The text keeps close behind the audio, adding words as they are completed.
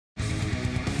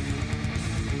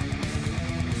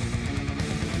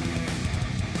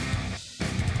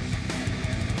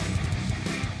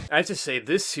I have to say,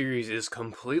 this series is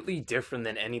completely different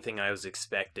than anything I was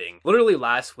expecting. Literally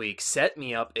last week set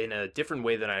me up in a different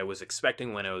way than I was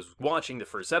expecting when I was watching the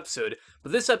first episode,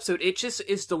 but this episode, it just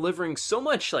is delivering so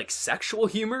much, like, sexual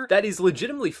humor that is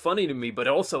legitimately funny to me, but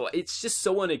also, it's just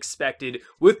so unexpected,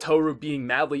 with Toru being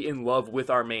madly in love with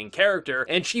our main character,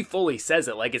 and she fully says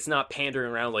it, like, it's not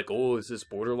pandering around like, oh, is this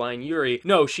borderline Yuri?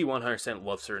 No, she 100%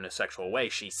 loves her in a sexual way.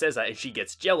 She says that, and she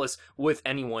gets jealous with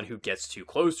anyone who gets too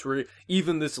close to her,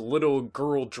 even this little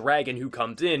girl dragon who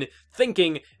comes in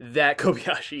thinking that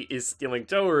Kobayashi is stealing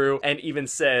Toru, and even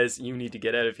says, you need to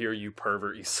get out of here, you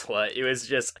pervert, you slut.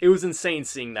 It was insane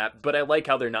seeing that, but I like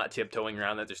how they're not tiptoeing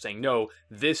around that. They're saying, no,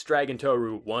 this dragon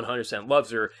Toru 100%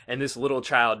 loves her, and this little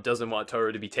child doesn't want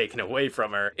Toru to be taken away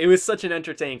from her. It was such an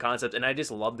entertaining concept, and I just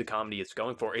love the comedy it's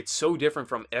going for. It's so different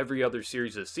from every other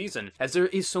series this season, as there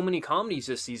is so many comedies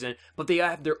this season, but they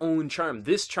have their own charm.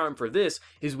 This charm for this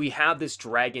is we have this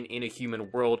dragon in a human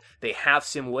world. They have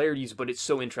similarities, but it's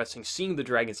so interesting seeing the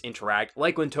dragons interact,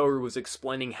 like when Toru was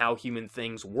explaining how human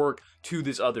things work to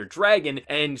this other dragon,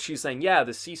 and she's saying, yeah,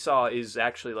 the seesaw is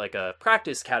actually like a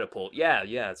practice catapult. Yeah,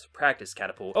 it's a practice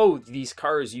catapult. Oh, these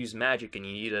cars use magic and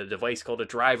you need a device called a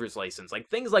driver's license. Like,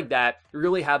 things like that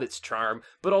really have its charm,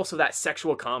 but also that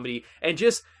sexual comedy, and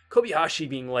just Kobayashi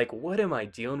being like, what am I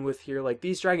dealing with here? Like,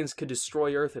 these dragons could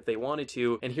destroy Earth if they wanted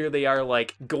to, and here they are,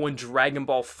 like, going Dragon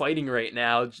Ball fighting right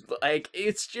now. Like,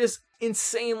 it's just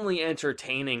insanely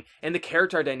entertaining, and the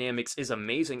character dynamics is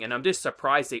amazing, and I'm just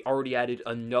surprised they already added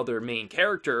another main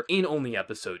character in only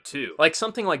episode 2. Like,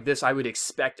 something like this I would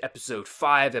expect episode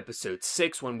 5, episode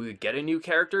 6 when we would get a new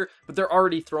character, but they're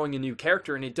already throwing a new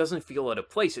character and it doesn't feel out of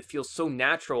place. It feels so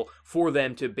natural for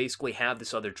them to basically have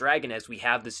this other dragon, as we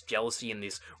have this jealousy and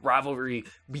this rivalry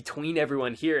between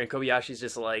everyone here, and Kobayashi's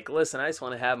just like, listen, I just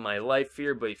want to have my life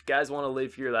here, but if you guys want to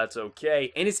live here, that's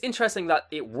okay. And it's interesting that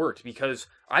it worked, because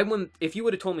if you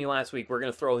would have told me last week we're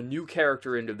going to throw a new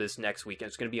character into this next week and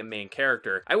it's going to be a main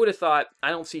character, I would have thought, I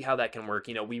don't see how that can work.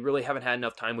 You know, we really haven't had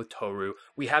enough time with Toru.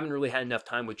 We haven't really had enough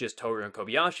time with just Toru and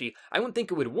Kobayashi. I wouldn't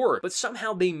think it would work, but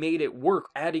somehow they made it work,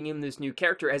 adding in this new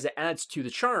character, as it adds to the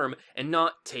charm and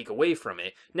not take away from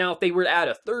it. Now, if they were to add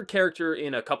a third character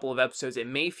in a couple of episodes, it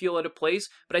may feel out of place,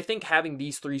 but I think having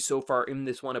these three so far in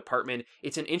this one apartment,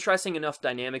 it's an interesting enough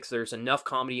dynamics, there's enough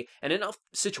comedy and enough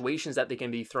situations that they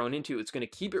can be thrown into. It's going to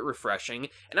keep it refreshing,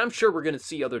 and I'm sure we're going to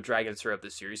see other dragons throughout the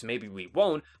series. Maybe we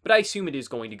won't, but I assume it is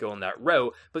going to go in that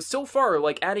route. But so far,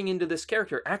 like, adding into this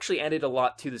character actually added a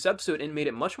lot to this episode and made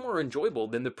it much more enjoyable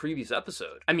than the previous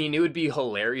episode. I mean, it would be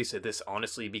hilarious if this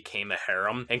honestly became a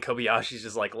harem and Kobayashi's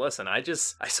just like, listen, I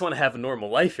just want to have a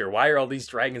normal life here. Why are all these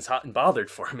dragons hot and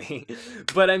bothered for me?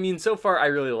 But I mean, so far I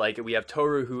really like it. We have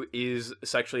Toru, who is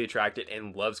sexually attracted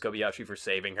and loves Kobayashi for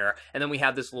saving her, and then we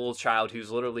have this little child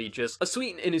who's literally just a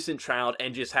sweet and innocent child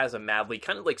and just has a madly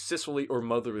kind of like sisterly or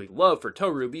motherly love for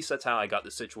Toru. At least that's how I got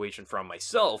the situation from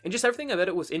myself, and just everything about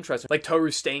it was interesting. Like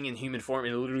Toru staying in human form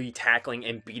and literally tackling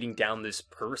and beating down this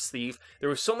purse thief. There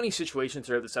were so many situations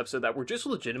throughout this episode that were just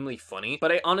legitimately funny,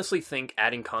 but I honestly think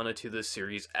adding Kana to this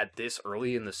series at this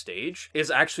early in the stage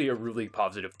is actually a really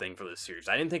positive thing for this series.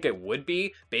 I didn't think it would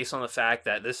be, based on the fact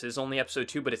that this is only episode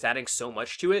 2, but it's adding so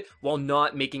much to it while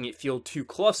not making it feel too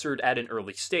clustered at an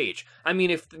early stage. I mean,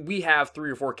 if we have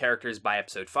 3 or 4 characters by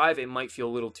episode 5, it might feel a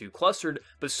little too clustered,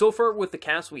 but so far with the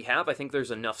cast we have, I think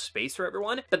there's enough space for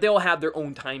everyone that they all have their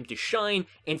own time to shine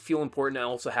and feel important, and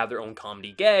also have their own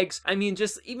comedy gags. I mean,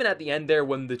 just even at the end there,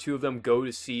 when the two of them go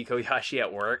to see Kobayashi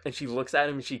at work and she looks at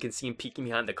him and she can see him peeking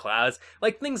behind the clouds,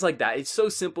 like things like that. It's so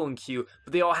simple and cute,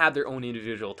 but they all have their own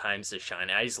individual times to shine.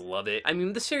 I just love it. I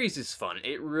mean, the series is fun.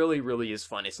 It really, really is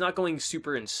fun. It's not going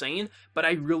super insane, but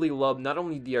I really love not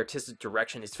only the artistic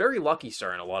direction, it's very Lucky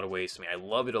Star in a lot of ways to me. I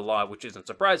love it a lot, which isn't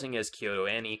surprising as Kyoto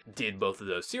Annie did both of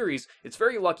those series. It's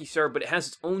very Lucky Star, but it has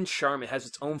its own charm, it has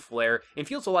its own flair, and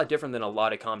feels a lot different than a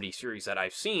lot of comedy series that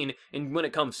I've seen, and when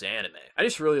it comes to anime. I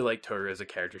just really like Toru as a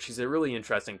character. She's a really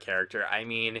interesting character. I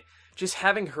mean, just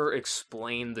having her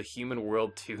explain the human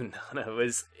world to Nana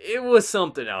it was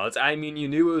something else. I mean, you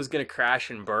knew it was gonna crash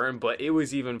and burn, but it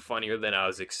was even funnier than I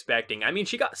was expecting. I mean,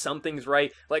 she got some things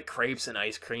right, like crepes and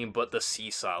ice cream, but the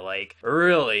seesaw, like,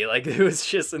 really, like, it was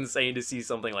just insane to see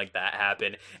something like that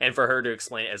happen, and for her to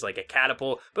explain it as, like, a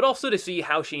catapult, but also to see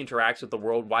how she interacts with the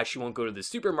world, why she won't go to the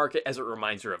supermarket as it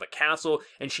reminds her of a castle,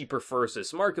 and she prefers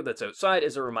this market that's outside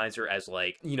as it reminds her as,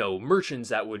 like, you know, merchants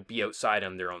that would be outside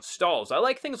on their own stalls. I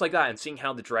like things like that. that and seeing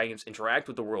how the dragons interact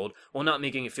with the world while not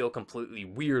making it feel completely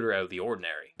weird or out of the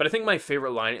ordinary. But I think my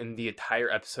favorite line in the entire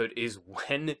episode is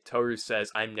when Toru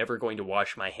says, "I'm never going to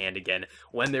wash my hand again,"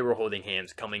 when they were holding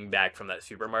hands coming back from that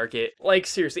supermarket. Like,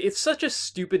 seriously, it's such a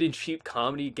stupid and cheap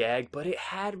comedy gag, but it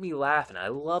had me laughing. I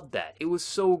loved that. It was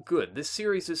so good. This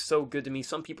series is so good to me.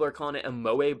 Some people are calling it a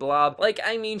moe blob. Like,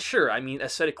 I mean, sure,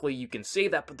 aesthetically you can say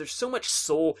that, but there's so much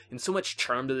soul and so much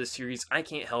charm to this series. I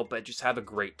can't help but just have a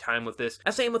great time with this.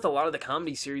 As I am with a lot of the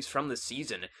comedy series from the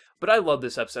season. But I love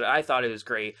this episode. I thought it was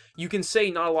great. You can say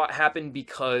not a lot happened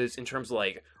because in terms of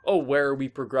like, oh, where are we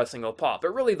progressing the plot?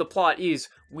 But really the plot is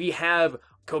we have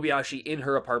Kobayashi in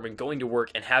her apartment going to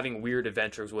work and having weird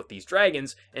adventures with these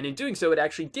dragons, and in doing so it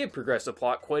actually did progress the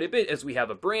plot quite a bit as we have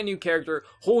a brand new character,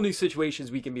 whole new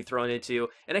situations we can be thrown into,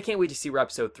 and I can't wait to see where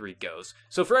episode 3 goes.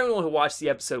 So for everyone who watched the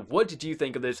episode, what did you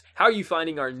think of this? How are you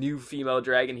finding our new female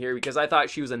dragon here? Because I thought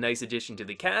she was a nice addition to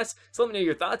the cast, so let me know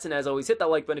your thoughts, and as always, hit that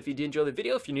like button if you did enjoy the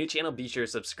video. If you're new to the channel, be sure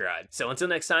to subscribe. So until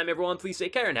next time everyone, please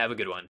take care and have a good one.